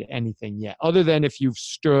quickly to anything yet, other than if you've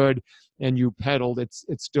stood and you pedaled. It's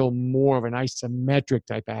still more of an isometric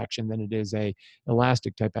type action than it is a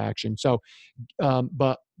elastic type action. So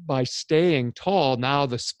but by staying tall, now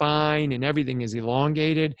the spine and everything is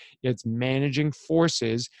elongated. It's managing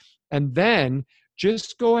forces. And then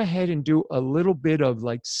just go ahead and do a little bit of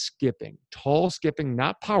like skipping, tall skipping,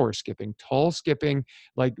 not power skipping, tall skipping,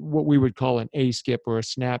 like what we would call an A skip or a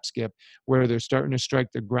snap skip, where they're starting to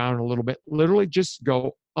strike the ground a little bit. Literally just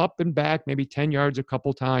go up and back, maybe 10 yards a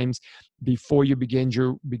couple times before you begin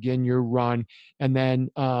your run. And then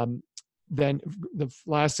the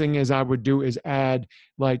last thing is I would do is add,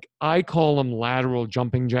 like, I call them lateral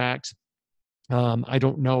jumping jacks. I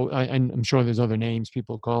don't know, I'm sure there's other names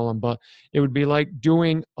people call them, but it would be like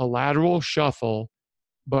doing a lateral shuffle,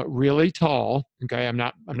 but really tall. Okay, I'm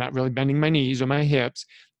not really bending my knees or my hips,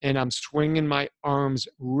 and I'm swinging my arms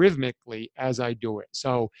rhythmically as I do it.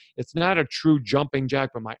 So it's not a true jumping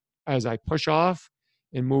jack, but as I push off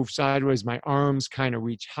and move sideways, my arms kind of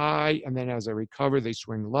reach high, and then as I recover, they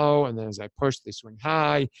swing low, and then as I push, they swing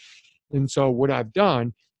high. And so what I've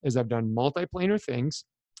done is I've done multiplanar things.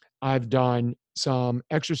 I've done some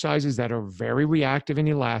exercises that are very reactive and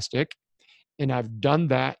elastic, and I've done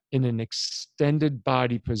that in an extended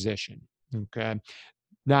body position. Okay.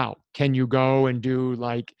 Now, can you go and do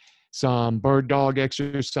like some bird dog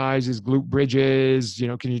exercises, glute bridges?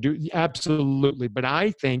 Can you do? Absolutely. But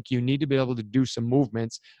I think you need to be able to do some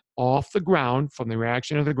movements off the ground, from the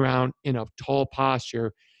reaction of the ground, in a tall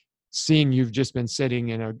posture, seeing you've just been sitting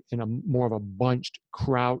in a more of a bunched,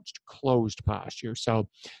 crouched, closed posture. So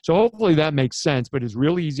hopefully that makes sense, but it's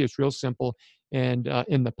real easy. It's real simple. And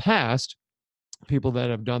in the past, people that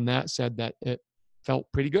have done that said that it felt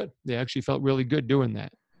pretty good. They actually felt really good doing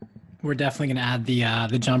that. We're definitely going to add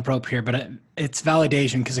the jump rope here, but it's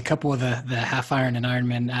validation, because a couple of the half iron and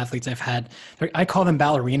Ironman athletes I've had, I call them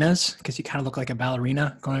ballerinas, because you kind of look like a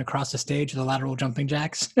ballerina going across the stage with the lateral jumping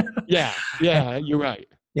jacks. Yeah, you're right.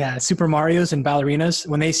 Yeah, Super Marios and ballerinas,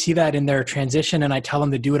 when they see that in their transition, and I tell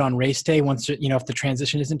them to do it on race day once, if the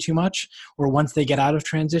transition isn't too much, or once they get out of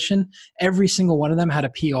transition, every single one of them had a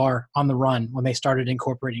PR on the run when they started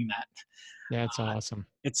incorporating that. That's awesome.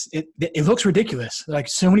 It looks ridiculous. Like,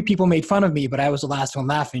 so many people made fun of me, but I was the last one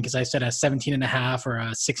laughing because I said a 17 and a half or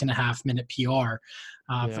a 6.5 minute PR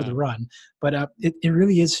for the run. But it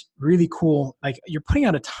really is really cool. Like, you're putting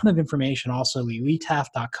out a ton of information also, Lee.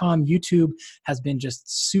 LeeTaft.com. YouTube has been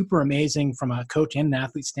just super amazing from a coach and an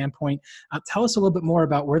athlete standpoint. Tell us a little bit more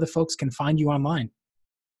about where the folks can find you online.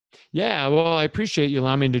 Yeah, well, I appreciate you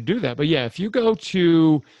allowing me to do that. But yeah, if you go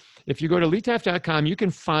to LeeTaft.com, you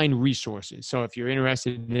can find resources. So if you're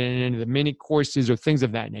interested in the mini courses or things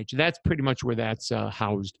of that nature, that's pretty much where that's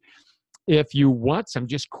housed. If you want some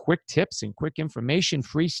just quick tips and quick information,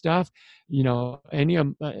 free stuff,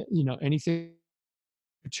 anything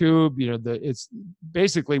YouTube, it's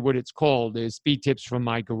basically what it's called is Speed Tips from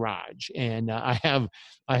My Garage. And I have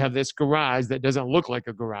this garage that doesn't look like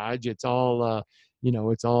a garage. It's all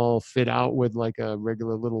it's all fit out with like a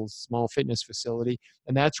regular little small fitness facility.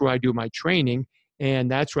 And that's where I do my training.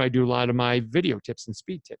 And that's where I do a lot of my video tips and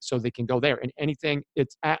speed tips. So they can go there, and anything,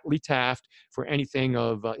 it's at Lee Taft for anything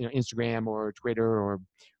of Instagram or Twitter or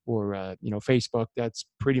Facebook. That's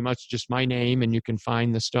pretty much just my name, and you can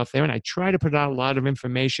find the stuff there. And I try to put out a lot of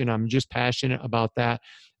information. I'm just passionate about that.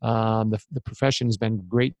 The profession has been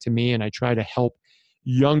great to me, and I try to help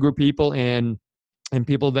younger people and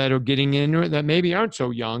people that are getting into it that maybe aren't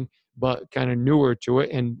so young, but kind of newer to it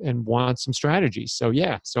and want some strategies. So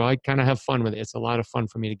yeah, so I kind of have fun with it. It's a lot of fun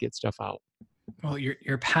for me to get stuff out. Well,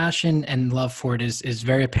 your passion and love for it is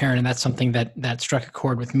very apparent, and that's something that struck a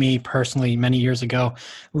chord with me personally many years ago.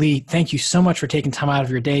 Lee, thank you so much for taking time out of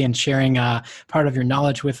your day and sharing part of your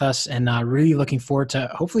knowledge with us, and really looking forward to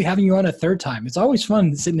hopefully having you on a third time. It's always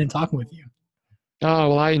fun sitting and talking with you. Oh,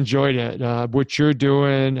 well, I enjoyed it. What you're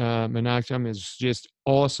doing, Menachem, is just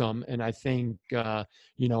awesome. And I think,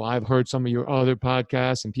 I've heard some of your other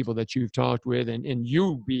podcasts and people that you've talked with, and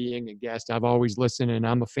you being a guest, I've always listened, and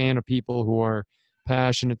I'm a fan of people who are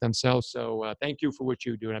passionate themselves. So thank you for what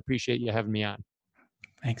you do, and I appreciate you having me on.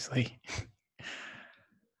 Thanks, Lee.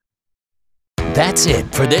 That's it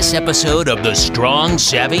for this episode of the Strong,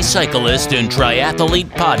 Savvy Cyclist and Triathlete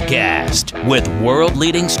Podcast with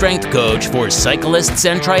world-leading strength coach for cyclists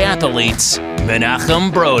and triathletes,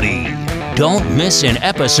 Menachem Brodie. Don't miss an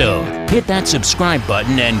episode. Hit that subscribe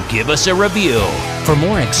button and give us a review. For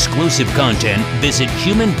more exclusive content, visit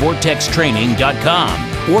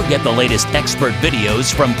humanvortextraining.com. or get the latest expert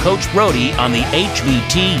videos from Coach Brody on the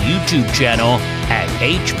HBT YouTube channel at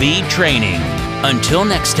HB Training. Until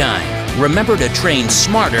next time, remember to train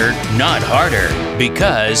smarter, not harder,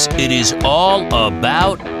 because it is all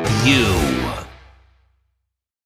about you.